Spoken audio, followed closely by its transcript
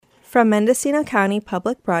From Mendocino County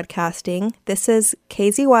Public Broadcasting, this is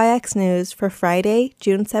KZYX News for Friday,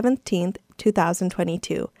 June 17th,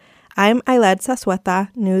 2022. I'm Ailed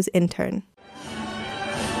Sasweta, news intern.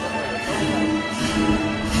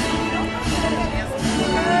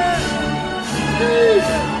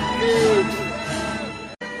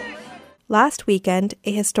 Last weekend,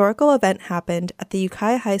 a historical event happened at the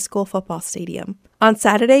Ukiah High School football stadium. On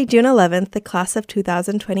Saturday, June 11th, the class of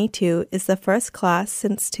 2022 is the first class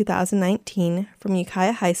since 2019 from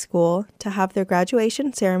Ukiah High School to have their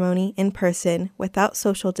graduation ceremony in person without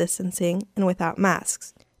social distancing and without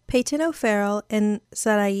masks. Peyton O'Farrell and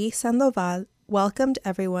Sarai Sandoval welcomed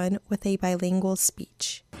everyone with a bilingual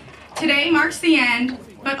speech. Today marks the end,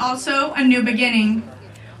 but also a new beginning.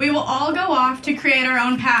 We will all go off to create our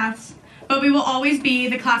own paths, but we will always be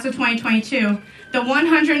the class of 2022, the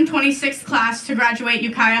 126th class to graduate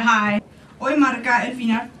Ukiah High. Hoy marca el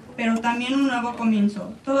final, pero también un nuevo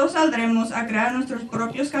comienzo. Todos saldremos a crear nuestros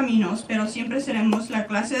propios caminos, pero siempre seremos la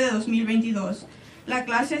clase de 2022, la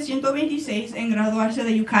clase 126 en graduarse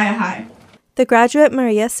de Ukiah High. The graduate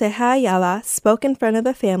Maria Ceja Ayala spoke in front of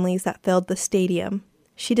the families that filled the stadium.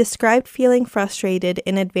 She described feeling frustrated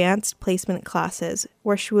in advanced placement classes,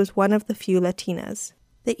 where she was one of the few Latinas.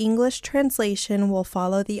 The English translation will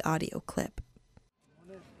follow the audio clip.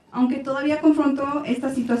 Aunque todavía confronto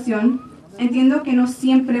esta situación, entiendo que no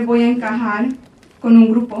siempre voy a encajar con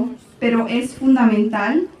un grupo, pero es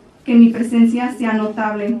fundamental que mi presencia sea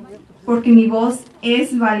notable, porque mi voz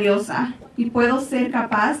es valiosa y puedo ser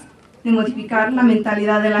capaz de modificar la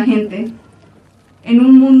mentalidad de la gente. En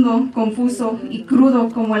un mundo confuso y crudo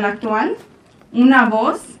como el actual, una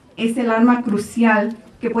voz es el arma crucial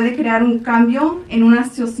que puede crear un cambio en una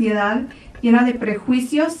sociedad llena de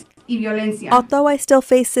prejuicios y violencia. Although I still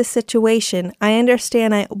face this situation, I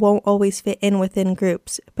understand I won't always fit in within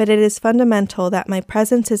groups, but it is fundamental that my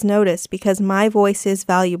presence is noticed because my voice is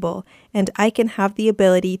valuable, and I can have the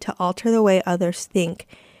ability to alter the way others think.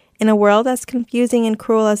 In a world as confusing and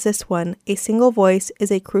cruel as this one, a single voice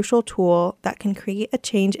is a crucial tool that can create a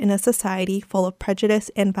change in a society full of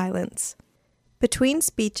prejudice and violence. Between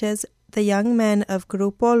speeches, the young men of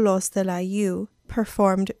Grupo Los de la U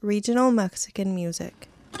performed regional Mexican music.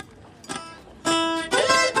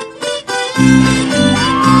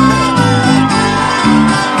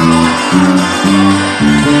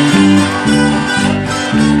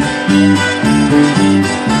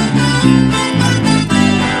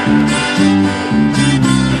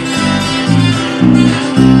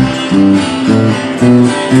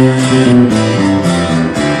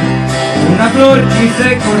 Una flor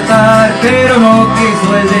quise cortar, pero no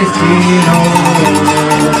quiso el destino.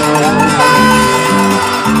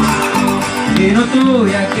 Y no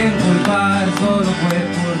tuve a quien culpar, solo fue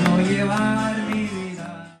por no llevar mi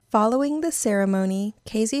vida. Following the ceremony,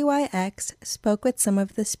 KZYX spoke with some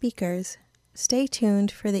of the speakers. Stay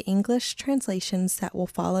tuned for the English translations that will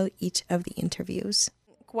follow each of the interviews.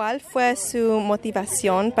 ¿Cuál fue su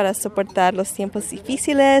motivación para soportar los tiempos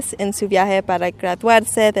difíciles en su viaje para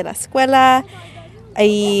graduarse de la escuela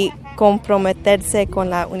y comprometerse con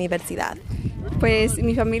la universidad? Pues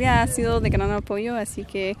mi familia ha sido de gran apoyo, así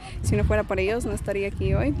que si no fuera por ellos no estaría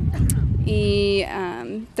aquí hoy. Y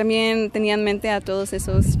también tenía en mente a todos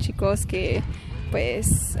esos chicos que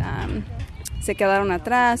pues se quedaron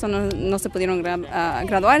atrás o no se pudieron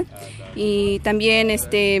graduar. Y también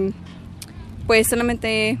pues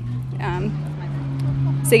solamente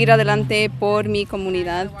seguir adelante por mi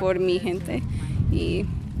comunidad, por mi gente y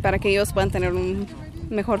para que ellos puedan tener un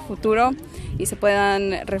mejor futuro y se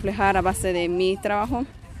puedan reflejar a base de mi trabajo.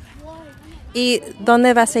 ¿Y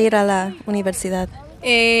dónde vas a ir a la universidad?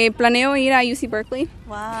 Planeo ir a UC Berkeley.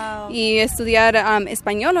 Wow. Y estudiar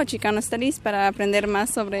español o Chicano Studies para aprender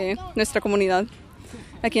más sobre nuestra comunidad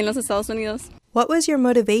aquí en los Estados Unidos. What was your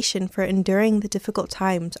motivation for enduring the difficult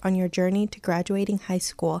times on your journey to graduating high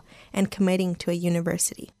school and committing to a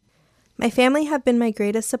university? My family have been my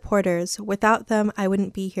greatest supporters. Without them, I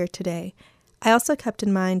wouldn't be here today. I also kept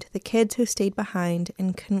in mind the kids who stayed behind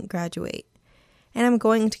and couldn't graduate. And I'm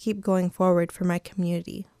going to keep going forward for my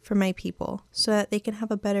community, for my people, so that they can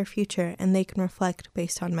have a better future and they can reflect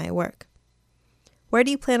based on my work. Where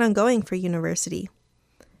do you plan on going for university?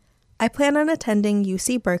 I plan on attending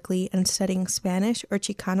UC Berkeley and studying Spanish or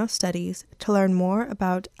Chicano studies to learn more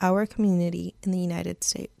about our community in the United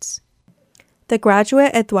States. The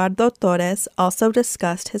graduate Eduardo Torres also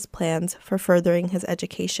discussed his plans for furthering his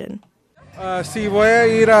education. Sí, voy a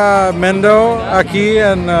ir a Mendo, aquí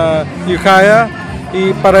en Ukiah,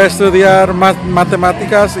 y para estudiar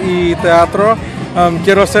matemáticas y teatro.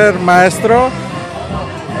 Quiero ser maestro.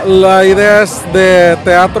 La idea es de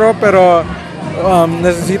teatro, pero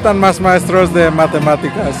necesitan más maestros de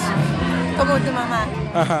matemáticas. Como tu mamá.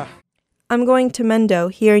 Ajá. I'm going to Mendo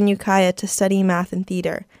here in Ukiah to study math and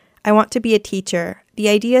theater. I want to be a teacher. The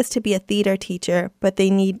idea is to be a theater teacher, but they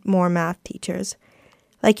need more math teachers.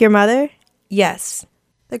 Like your mother? Yes.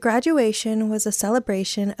 The graduation was a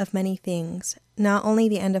celebration of many things, not only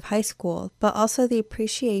the end of high school, but also the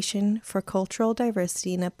appreciation for cultural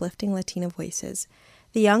diversity and uplifting Latino voices.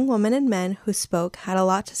 The young women and men who spoke had a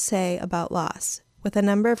lot to say about loss, with a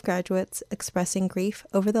number of graduates expressing grief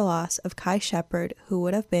over the loss of Kai Shepard, who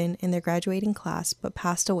would have been in their graduating class but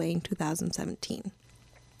passed away in 2017.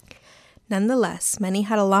 Nonetheless, many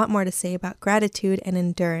had a lot more to say about gratitude and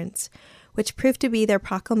endurance, which proved to be their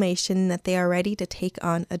proclamation that they are ready to take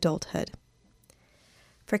on adulthood.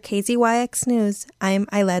 For KZYX News, I am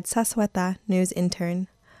Ailed Sasweta, news intern.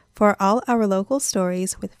 For all our local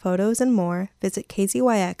stories with photos and more, visit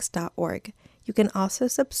kzyx.org. You can also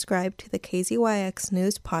subscribe to the KZYX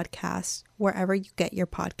News podcast wherever you get your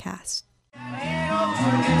podcasts.